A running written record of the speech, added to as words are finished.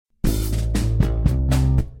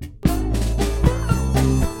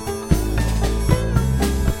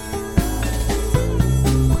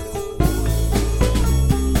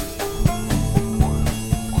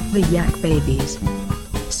The Yak Babies.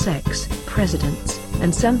 Sex, presidents,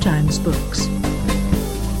 and sometimes books.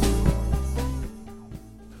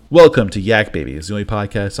 Welcome to Yak Babies, the only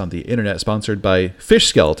podcast on the internet sponsored by Fish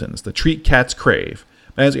Skeletons, the treat cats crave.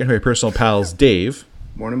 My name's my personal pals, Dave.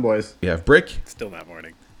 Morning, boys. We have Brick. Still not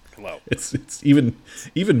morning. Hello. It's even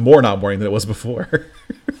more not morning than it was before.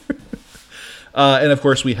 And of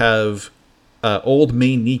course we have Old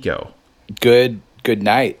Main Nico. Good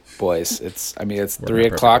night, boys. It's 3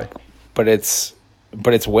 o'clock, but it's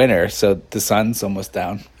winter, so the sun's almost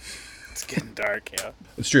down. It's getting dark, yeah.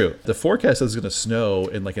 It's true. The forecast says it's going to snow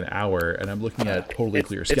in like an hour, and I'm looking at totally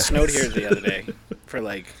clear skies. It snowed here the other day for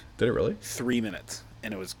like Did it really? 3 minutes,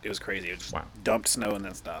 and it was crazy. It just Wow. dumped snow and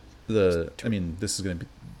then stopped. This is going to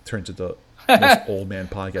turn into the most old man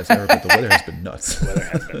podcast ever, but the weather has been nuts. The weather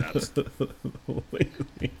has been nuts.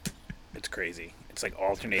 Lately. It's crazy. It's like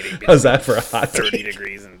alternating How's that for a hot 30 take?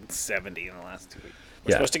 degrees and 70 in the last 2 weeks.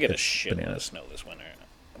 We're Yeah, supposed to get a it's shit ton of bananas. snow this winter,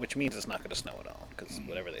 which means it's not going to snow at all, because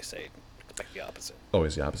whatever they say, it's like the opposite.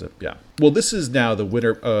 Always the opposite, yeah. Well, this is now the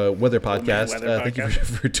weather podcast. Weather Thank you podcast?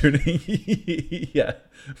 for tuning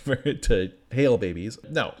to Hail Babies.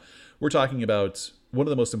 No, we're talking about one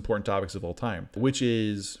of the most important topics of all time, which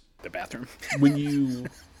is The bathroom. when you,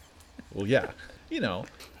 well, yeah, we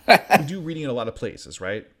do reading in a lot of places,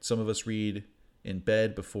 right? Some of us read in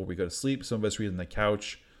bed before we go to sleep. Some of us read on the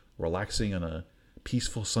couch, relaxing on a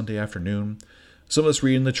peaceful Sunday afternoon. Some of us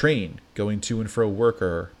read in the train, going to and fro work,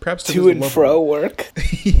 or perhaps To and fro work.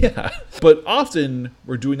 Yeah, but often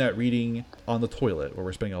we're doing that reading on the toilet, where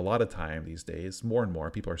we're spending a lot of time these days. More and more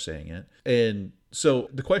people are saying it, and so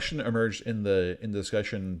the question emerged in the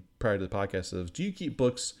discussion prior to the podcast of: do you keep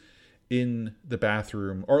books in the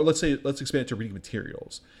bathroom, or let's expand it to reading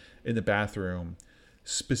materials in the bathroom,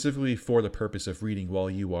 specifically for the purpose of reading while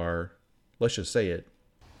you are, let's just say it,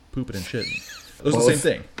 pooping and shitting. Those are the same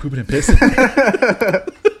thing, pooping and pissing.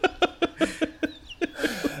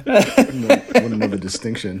 Wouldn't know the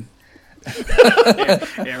distinction.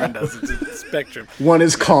 Aaron does. It's a spectrum. One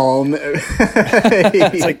is calm.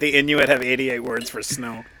 It's like the Inuit have 88 words for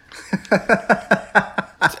snow.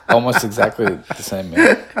 Almost exactly the same,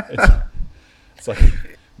 man. It's like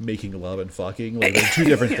making love and fucking. Like, they're two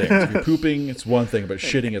different things. If you're pooping, it's one thing, but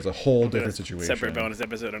shitting is a whole different situation. Separate bonus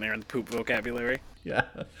episode on Aaron's poop vocabulary. Yeah,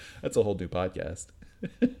 that's a whole new podcast.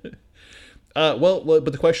 But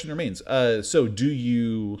the question remains. So do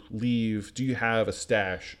you have a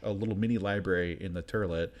stash, a little mini library in the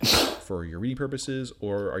toilet for your reading purposes,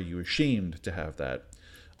 or are you ashamed to have that?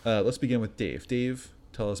 Let's begin with Dave. Dave,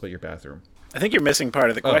 tell us about your bathroom. I think you're missing part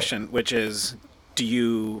of the question, which is, I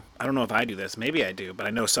don't know if I do this, maybe I do, but I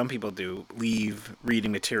know some people do, leave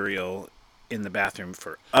reading material in the bathroom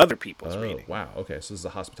for other people's reading. Wow. Okay, so this is a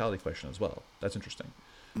hospitality question as well. That's interesting.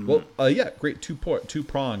 Mm-hmm. Well, yeah, great. Two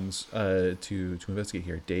prongs to investigate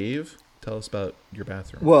here. Dave, tell us about your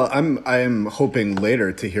bathroom. Well, I'm hoping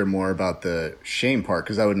later to hear more about the shame part,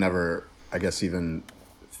 because I would never, I guess, even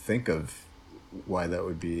think of why that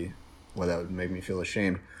would make me feel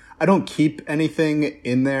ashamed. I don't keep anything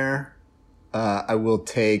in there. I will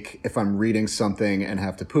take, if I'm reading something and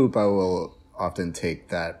have to poop, I will often take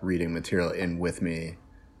that reading material in with me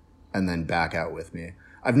and then back out with me.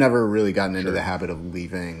 I've never really gotten into the habit of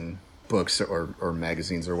leaving books or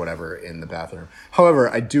magazines or whatever in the bathroom. However,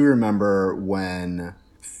 I do remember when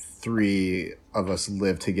 3 of us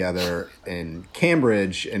lived together in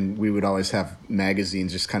Cambridge, and we would always have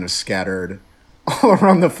magazines just kind of scattered all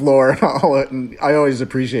around the floor. And I always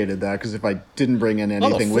appreciated that, because if I didn't bring in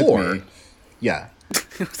anything with me... Yeah.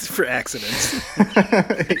 It's for accidents.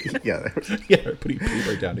 Yeah. Yeah, putting poop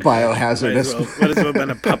right down. Biohazardous. Might as well have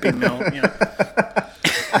been a puppy mill. Yeah.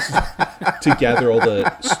 To gather all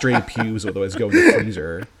the stray pews, otherwise go in the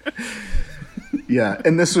freezer. Yeah,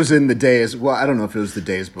 and this was in the days, well, I don't know if it was the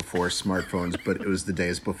days before smartphones, but it was the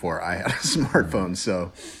days before I had a smartphone.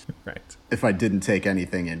 So Right. if I didn't take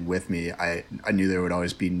anything in with me, I knew there would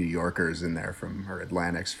always be New Yorkers in there or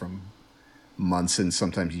Atlantics from months and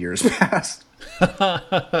sometimes years past.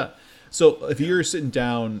 So if you're sitting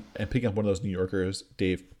down and picking up one of those New Yorkers,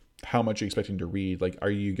 Dave, how much are you expecting to read? Like,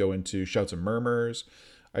 are you going to Shouts and Murmurs?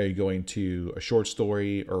 Are you going to a short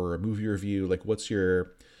story or a movie review? Like,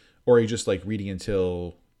 or are you just like reading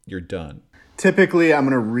until you're done? Typically, I'm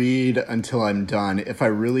going to read until I'm done. If I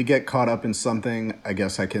really get caught up in something, I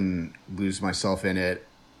guess I can lose myself in it.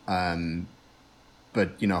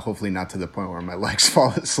 But, hopefully not to the point where my legs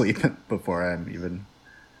fall asleep before I'm even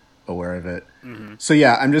aware of it. Mm-hmm. So,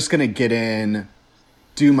 yeah, I'm just going to get in,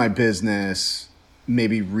 do my business,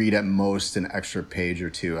 maybe read at most an extra page or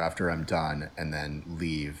two after I'm done, and then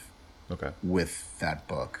leave with that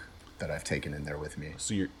book that I've taken in there with me.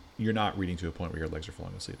 So you're not reading to a point where your legs are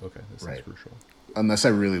falling asleep. Okay, this Right. is crucial. Unless I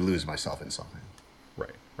really lose myself in something.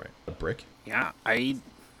 Right. A brick. Yeah,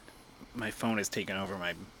 my phone has taken over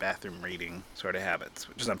my bathroom reading sort of habits,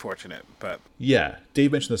 which is unfortunate. But Yeah,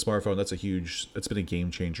 Dave mentioned the smartphone. It's been a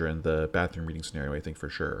game changer in the bathroom reading scenario, I think, for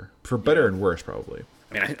sure. For better and worse, probably.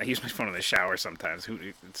 I mean, I use my phone in the shower sometimes.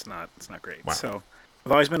 It's not great. Wow. So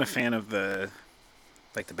I've always been a fan of the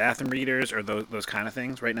bathroom readers or those kind of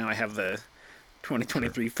things. Right now, I have the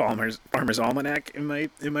 2023 Farmer's Almanac in my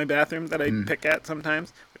bathroom that I pick at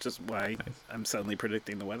sometimes, which is why I'm suddenly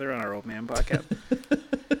predicting the weather on our Old Man podcast.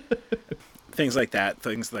 Things like that.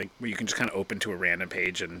 Things like where you can just kind of open to a random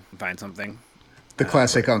page and find something. The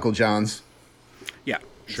classic Uncle John's. Yeah,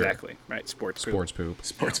 Sure. exactly. Right. Sports poop.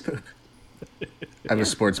 Sports poop. I have a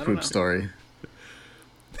sports I don't poop know. story.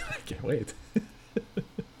 I can't wait.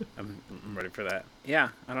 I'm ready for that. Yeah,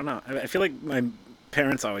 I don't know. I feel like my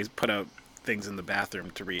parents always put out things in the bathroom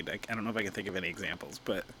to read. I don't know if I can think of any examples,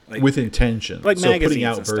 but like With intention. Like so putting magazines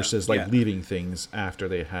out and stuff, versus like yeah. leaving things after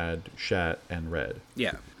they had shat and read.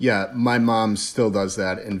 yeah, Yeah, my mom still does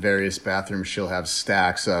that in various bathrooms. She'll have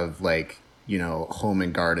stacks of like, home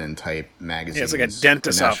and garden type magazines. like a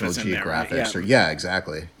dentist's the National office in there, right? Geographics. Yeah.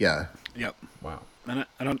 Exactly. Yeah. yep. Wow.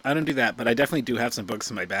 I don't do that, but I definitely do have some books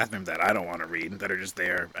in my bathroom that I don't want to read that are just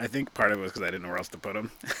there. I think part of it was because I didn't know where else to put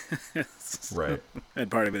them. Right. And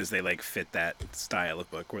part of it is they like fit that style of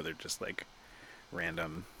book where they're just like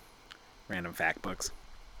random fact books.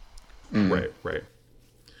 Right.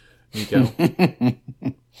 Nico?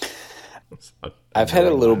 I've had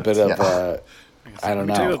a little bit of Yeah. I don't Let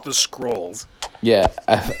me tell you know. about the scrolls. Yeah,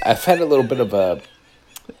 I've had a little bit of a,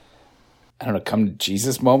 I don't know, come to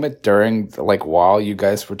Jesus moment during while you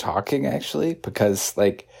guys were talking, actually, because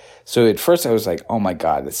so at first I was like, oh my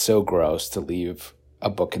God, it's so gross to leave a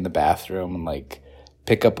book in the bathroom and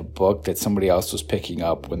pick up a book that somebody else was picking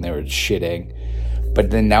up when they were shitting. But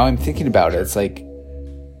then now I'm thinking about it, it's like,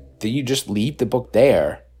 do you just leave the book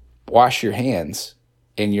there, wash your hands,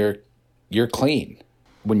 and you're clean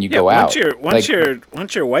when you go out? Once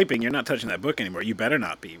you're wiping, you're not touching that book anymore. You better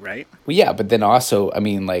not be, right? Well, yeah, but then also, I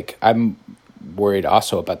mean, I'm worried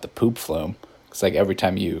also about the poop flume. It's every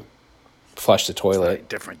time you flush the It's toilet,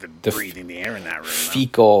 different than the breathing the air in that room.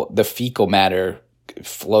 the fecal matter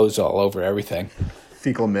flows all over everything.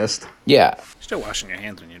 Fecal mist. Yeah, Still washing your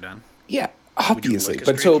hands when you're done. yeah, obviously. lick a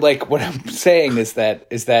But so, stranger? what I'm saying is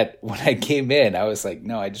that when I came in, I was like,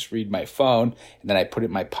 no, I just read my phone and then I put it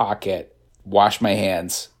in my pocket, wash my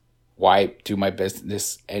hands, wipe, do my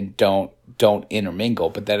business, and don't intermingle.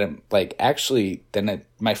 But then I'm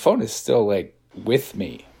my phone is still with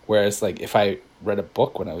me. Whereas if I read a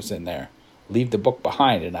book when I was in there, leave the book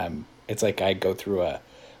behind, and it's like I go through one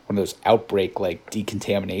of those outbreak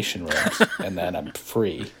decontamination rooms, and then I'm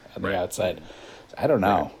free on the outside. I don't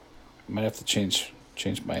know. I might have to change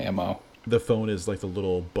my MO. The phone is like the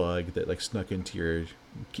little bug that snuck into your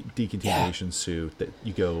decontamination suit that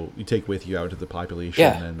you take with you out into the population,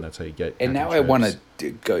 Yeah. and that's how you get. And now I want to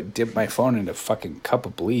go dip my phone in a fucking cup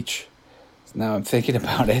of bleach. So now I'm thinking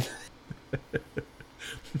about it.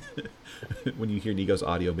 When you hear Nico's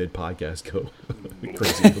audio mid podcast go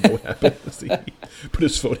crazy, you don't know what happened. He put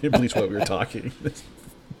his phone in bleach while we were talking.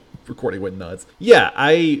 Recording went nuts. Yeah,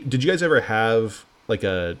 did you guys ever have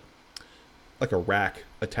a rack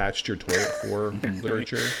attached to your toilet for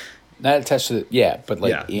literature? Not attached to but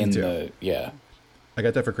Yeah, me in too. I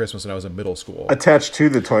got that for Christmas when I was in middle school. Attached to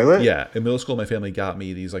the toilet? Yeah, in middle school, my family got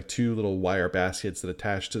me these two little wire baskets that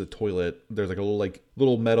attach to the toilet. There's a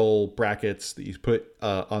little metal brackets that you put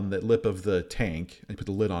on the lip of the tank, and you put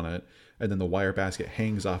the lid on it, and then the wire basket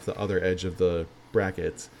hangs off the other edge of the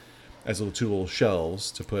brackets as two little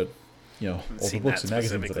shelves to put, all the seen books that and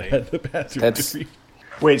magazines that I specifically. had in the bathroom. That's- to read.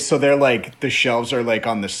 Wait, so they're the shelves are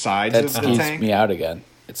on the sides That of the skews tank? me out again.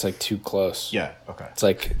 It's too close. Yeah, okay.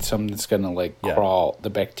 It's something's gonna Yeah. crawl. The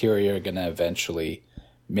bacteria are gonna eventually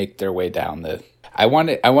make their way down the. I want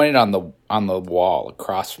it on the wall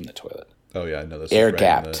across from the toilet. Oh yeah, I know this. Air is right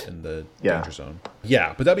gapped. in the Yeah. danger zone.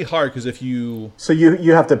 Yeah, but that'd be hard because if you So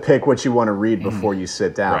you have to pick what you want to read before you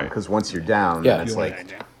sit down, Right. because once you're down, Yeah. then it's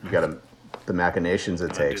you got the machinations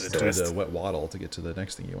it takes the to. do the wet waddle to get to the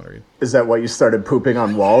next thing you want to read. Is that why you started pooping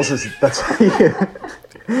on walls? That's how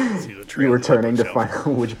See the trail you were on the turning to bookshelf. find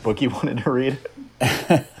out which book you wanted to read?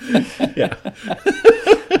 Yeah.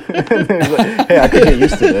 Hey, I could get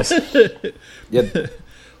used to this. Yeah.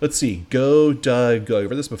 Let's see. Go, Doug. Go. I've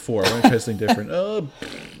read this before. I want to try something different. Oh,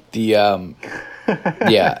 The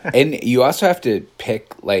yeah, and you also have to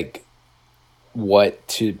pick what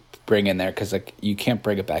to bring in there because you can't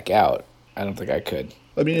bring it back out. I don't think I could.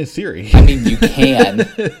 I mean, in theory. I mean, you can,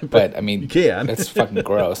 but I mean, You can. That's fucking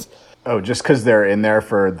gross. Oh, just because they're in there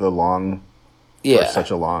for Yeah, such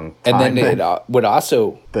a long and time. then it would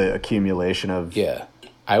also, the accumulation of yeah,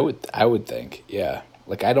 I would think, yeah,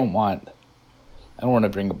 like I don't want to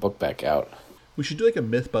bring a book back out. We should do like a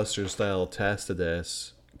MythBusters style test of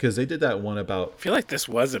this, because they did that one about. I feel like this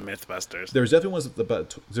was a MythBusters. There was definitely ones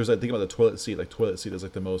about. There's like thing about the toilet seat. Like toilet seat is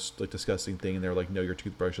like the most like disgusting thing, and they're like, no, your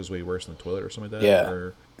toothbrush is way worse than the toilet or something like that. Yeah.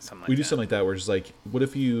 Or Something like we do that. something like that where it's like, what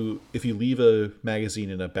if you leave a magazine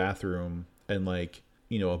in a bathroom and like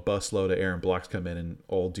a busload of Aaron Blocks come in and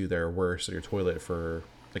all do their worst at your toilet for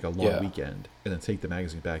like a long Yeah. weekend, and then take the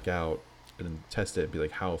magazine back out and then test it and be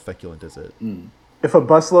like, how feculent is it? if a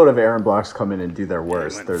busload of Aaron Blocks come in and do their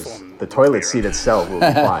worst, went there's full the toilet nuclear. seat itself will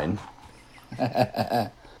be fine.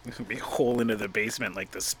 It would be a hole into the basement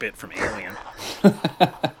like the spit from Alien.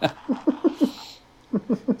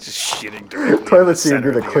 Just shitting directly. Toilet seat would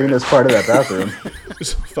be the cleanest part of that bathroom.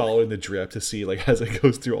 Just following the drip to see like as it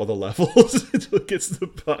goes through all the levels until it gets to the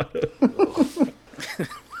bottom.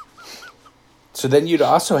 So then you'd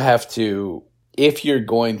also have to, if you're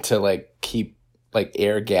going to like keep like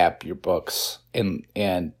air gap your books,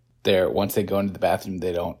 and they're once they go into the bathroom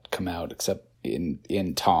they don't come out except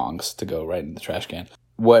in tongs to go right in the trash can.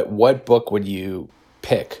 What book would you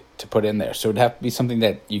pick to put in there? So it'd have to be something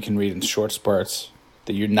that you can read in short spurts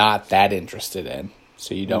that you're not that interested in,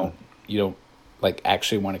 so you don't like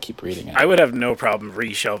actually want to keep reading it. I would have no problem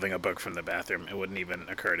reshelving a book from the bathroom. It wouldn't even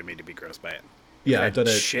occur to me to be grossed by it. Yeah, I I've done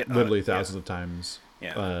it shit on literally it, thousands of times.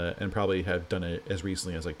 Yeah. And probably have done it as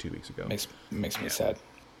recently as like 2 weeks ago. Makes me sad.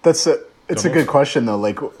 It's a Go good question though.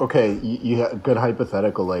 Like, okay, you have a good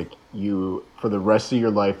hypothetical. Like, you for the rest of your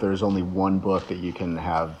life, there's only one book that you can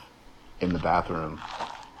have in the bathroom,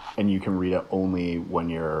 and you can read it only when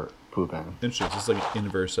you're pooping. Interesting. It's like an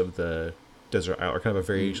inverse of the desert island, or kind of a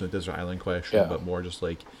variation of the desert island question, Yeah. but more just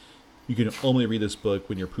like you can only read this book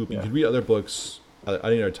when you're pooping. Yeah. You can read other books at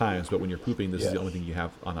any other times, but when you're pooping, this is Yeah. the only thing you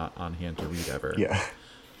have on hand to read ever. Yeah.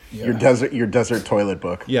 Yeah. Your desert toilet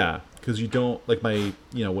book. Yeah, because you don't like my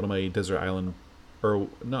one of my desert island, or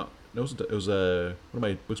no, it was one of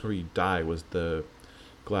my books where you die was the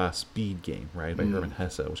Glass Bead Game, right, by Herman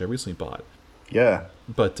Hesse, which I recently bought. Yeah.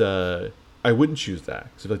 But I wouldn't choose that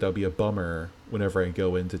because I feel like that would be a bummer whenever I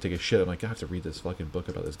go in to take a shit. I'm like, I have to read this fucking book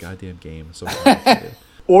about this goddamn game. It's so complicated.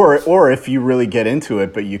 Or if you really get into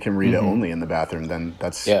it, but you can read it only in the bathroom, then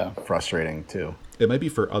that's frustrating too. It might be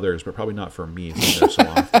for others, but probably not for me since I'm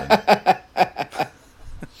there so often.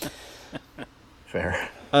 Fair.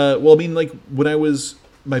 Well, I mean, like when I was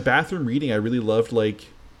my bathroom reading, I really loved like,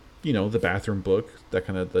 the bathroom book, that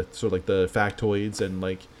kind of the sort of like the factoids and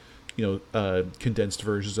like, condensed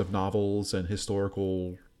versions of novels and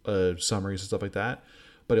historical summaries and stuff like that.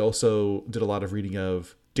 But I also did a lot of reading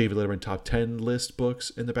of David Letterman top 10 list books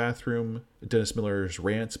in the bathroom, Dennis Miller's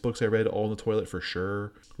rants books I read all in the toilet for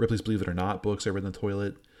sure, Ripley's Believe It or Not books I read in the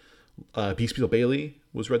toilet. Peace Beetle Bailey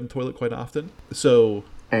was read in the toilet quite often. So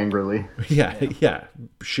Angrily. yeah,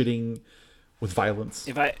 shitting with violence.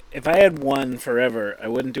 If I had one forever, I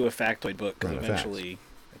wouldn't do a factoid book because Run out of eventually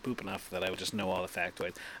I poop enough that I would just know all the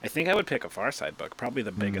factoids. I think I would pick a Far Side book, probably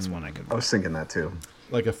the biggest one I could. I was thinking that too.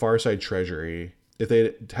 Like a Far Side Treasury. If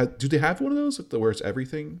they do they have one of those where it's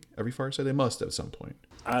everything, every Far Side? They must at some point.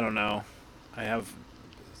 I don't know. I have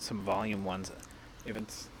some volume ones. If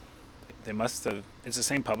they must have. It's the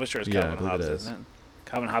same publisher as Yeah, I Calvin believe Hobbes, it is. isn't it?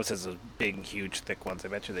 Calvin Hobbes has those big, huge, thick ones. I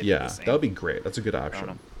bet you they do Yeah, the same. that would be great. That's a good I don't know.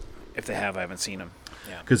 option. If they have, I haven't seen them.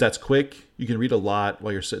 Yeah. Because that's quick. You can read a lot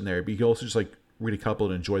while you're sitting there, but you can also just like read a couple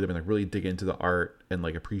and enjoy them and like really dig into the art and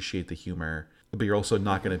like appreciate the humor. But you're also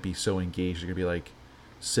not going to be so engaged. You're going to be like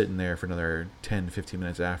sitting there for another 10, 15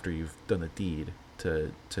 minutes after you've done the deed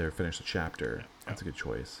to finish the chapter. That's a good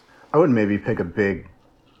choice. I would maybe pick a big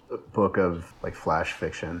book of like flash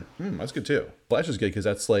fiction. That's good too. Flash is good because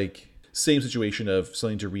that's like same situation of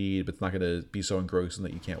something to read, but it's not going to be so engrossing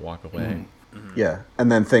that you can't walk away. Yeah.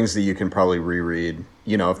 And then things that you can probably reread,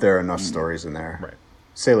 if there are enough stories in there. Right.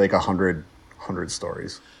 Say like 100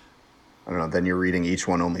 stories. I don't know. Then you're reading each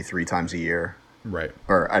one only 3 times a year. Right.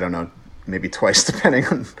 Or I don't know, maybe twice depending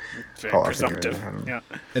on It's very how often you're presumptive. reading. Yeah.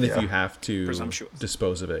 And if Yeah. you have to Presumptuous.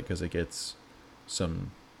 dispose of it because it gets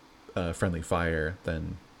some friendly fire,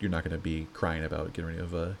 then you're not going to be crying about getting rid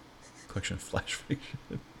of a collection of flash fiction.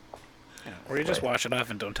 Yeah. Or you just wash it off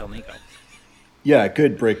and don't tell Nico. Yeah,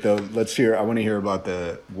 good break though. I want to hear about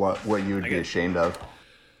what you would be Okay. ashamed of.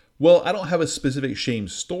 Well, I don't have a specific shame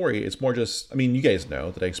story. It's more just, I mean, you guys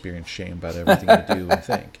know that I experience shame about everything I do and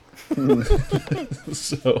think.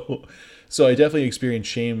 So I definitely experienced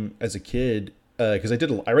shame as a kid because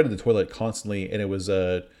I read in the toilet constantly, and it was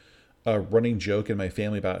a running joke in my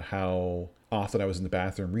family about how often I was in the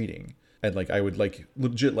bathroom reading. And like I would like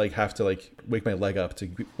legit like have to like wake my leg up to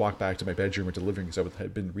walk back to my bedroom or to the living room because I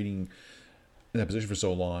had been reading in that position for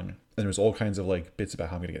so long. And there was all kinds of like bits about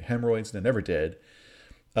how I'm gonna get hemorrhoids, and I never did.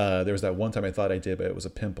 There was that one time I thought I did, but it was a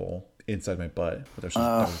pimple inside my butt. But that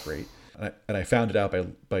was great. And I found it out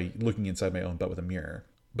by looking inside my own butt with a mirror.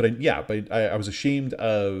 But I was ashamed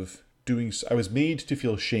of doing. I was made to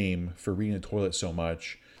feel shame for reading the toilet so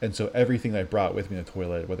much, and so everything that I brought with me in the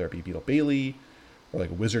toilet, whether it be Beetle Bailey, or like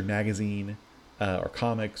a Wizard magazine, or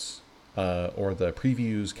comics, or the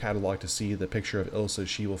previews catalog to see the picture of Ilsa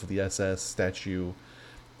She-Wolf of the SS statue,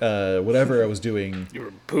 whatever I was doing. You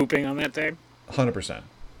were pooping on that day? 100%.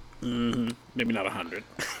 Maybe not 100.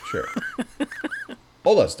 Sure.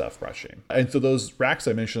 All that stuff brought shame. And so those racks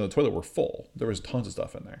I mentioned on the toilet were full. There was tons of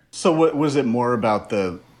stuff in there. So what was it more about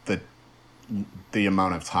the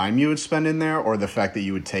amount of time you would spend in there, or the fact that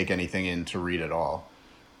you would take anything in to read at all?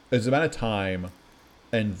 It's the amount of time,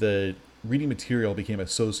 and the reading material became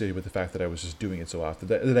associated with the fact that I was just doing it so often.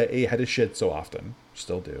 That I had to shit so often,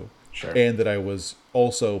 still do. Sure. And that I was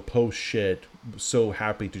also post shit so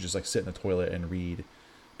happy to just like sit in the toilet and read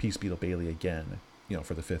Peace Beetle Bailey again,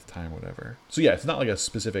 for the 5th time or whatever. So yeah, it's not like a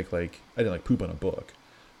specific like I didn't like poop on a book,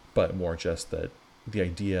 but more just that the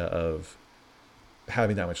idea of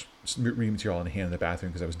having that much reading material on hand in the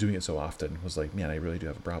bathroom because I was doing it so often was like, man, I really do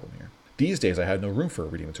have a problem here. These days, I have no room for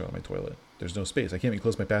reading material on my toilet. There's no space. I can't even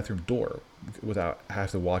close my bathroom door without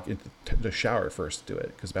have to walk into the shower first to do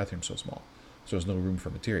it because the bathroom's so small. So there's no room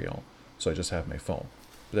for material. So I just have my phone.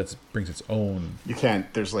 But that brings its own. You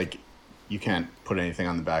can't put anything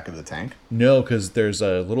on the back of the tank? No, because there's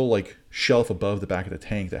a little like shelf above the back of the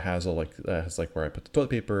tank that has all like where I put the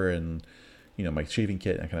toilet paper and my shaving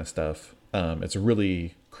kit and that kind of stuff. It's a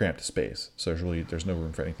really cramped space, so there's no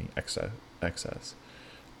room for anything excess.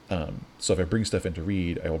 So if I bring stuff in to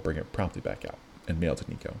read, I will bring it promptly back out and mail it to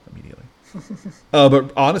Nico immediately.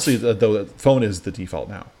 But honestly, though, the phone is the default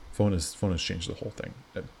now. Phone has changed the whole thing.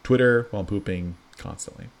 Twitter while I'm pooping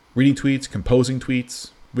constantly, reading tweets, composing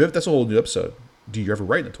tweets. That's a whole new episode. Do you ever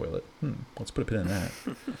write in the toilet? Let's put a pin in that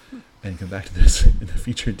and come back to this in a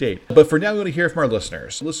future date. But for now, we want to hear from our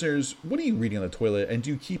listeners. Listeners, what are you reading on the toilet? And do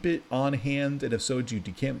you keep it on hand? And if so, do you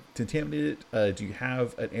decontaminate it? Do you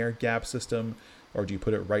have an air gap system? Or do you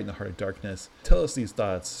put it right in the heart of darkness? Tell us these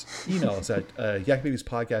thoughts. Email us at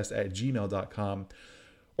yakbabiespodcast@gmail.com.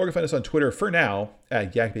 Or you can find us on Twitter for now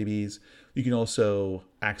at yakbabies. You can also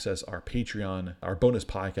access our Patreon, our bonus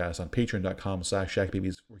podcast on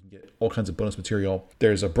patreon.com/yakbabies, where you can get all kinds of bonus material.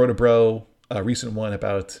 There's a Bro to Bro, a recent one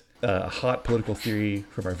about a hot political theory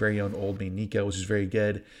from our very own old man Nico, which is very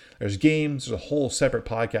good. There's games. There's a whole separate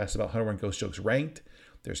podcast about 101 Ghost Jokes Ranked.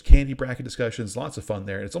 There's candy bracket discussions, lots of fun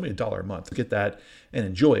there. And it's only $1 a month. Get that and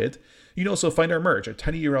enjoy it. You can also find our merch at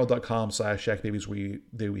tinyurl.com/yakbabies, where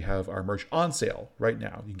we have our merch on sale right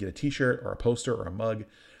now. You can get a t-shirt or a poster or a mug.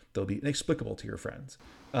 They'll be inexplicable to your friends.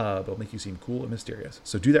 They'll make you seem cool and mysterious.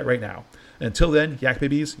 So do that right now. And until then, Yak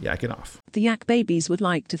Babies, yakking off. The Yak Babies would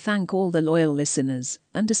like to thank all the loyal listeners,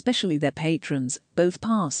 and especially their patrons, both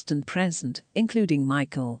past and present, including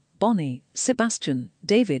Michael, Bonnie, Sebastian,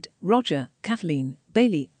 David, Roger, Kathleen,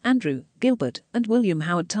 Bailey, Andrew, Gilbert, and William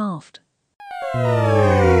Howard Taft.